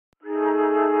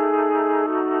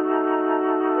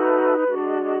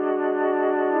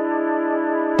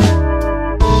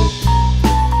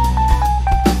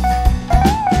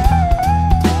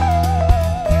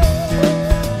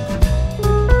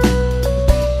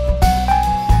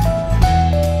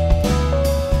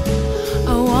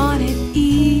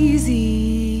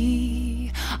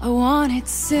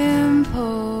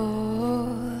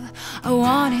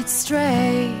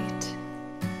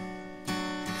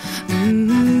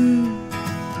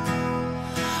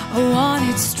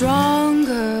it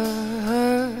stronger,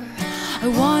 I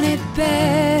want it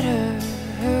better,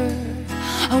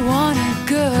 I want it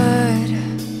good.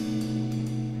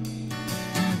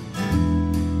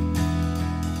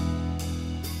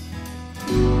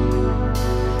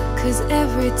 'Cause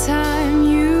every time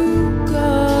you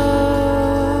go,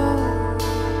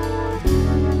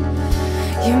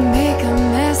 you make a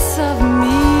mess of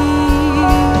me.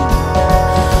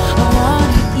 I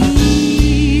want it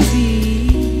easy,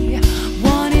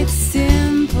 want it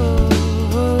simple,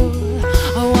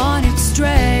 I want it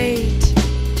straight,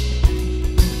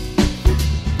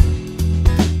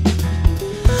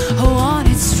 I want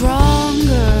it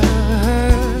stronger,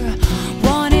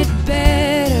 want it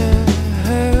better,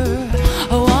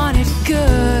 I want it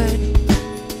good.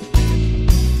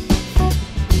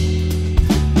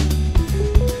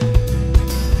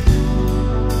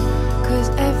 'Cause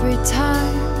every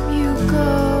time you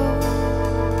go,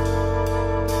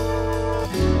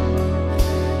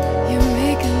 you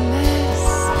make a mess.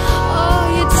 Oh,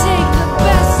 you take the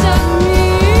best of me.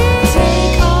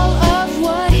 Take all of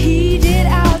what he did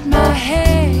out my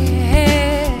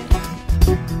head.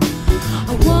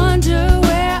 I wonder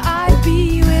where I'd be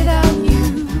without you,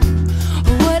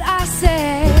 or what I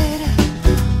said.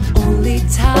 Only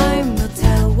time will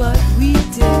tell what we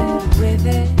did with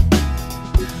it.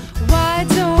 Why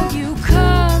don't you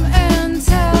come and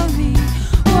tell me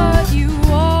what you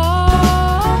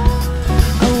want?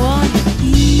 I want it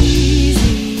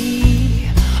easy,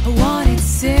 I want it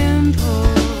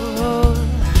simple,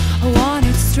 I want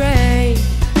it straight,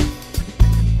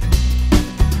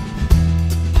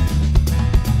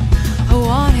 I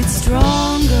want it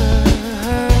stronger,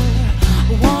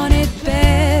 I want it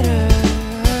better,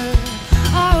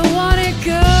 I want it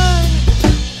good,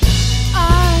 I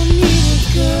need it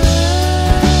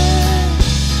good.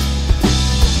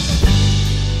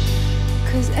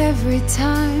 'Cause every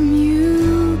time you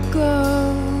go,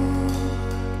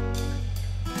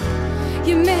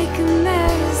 you make a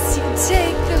mess, you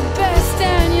take the best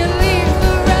out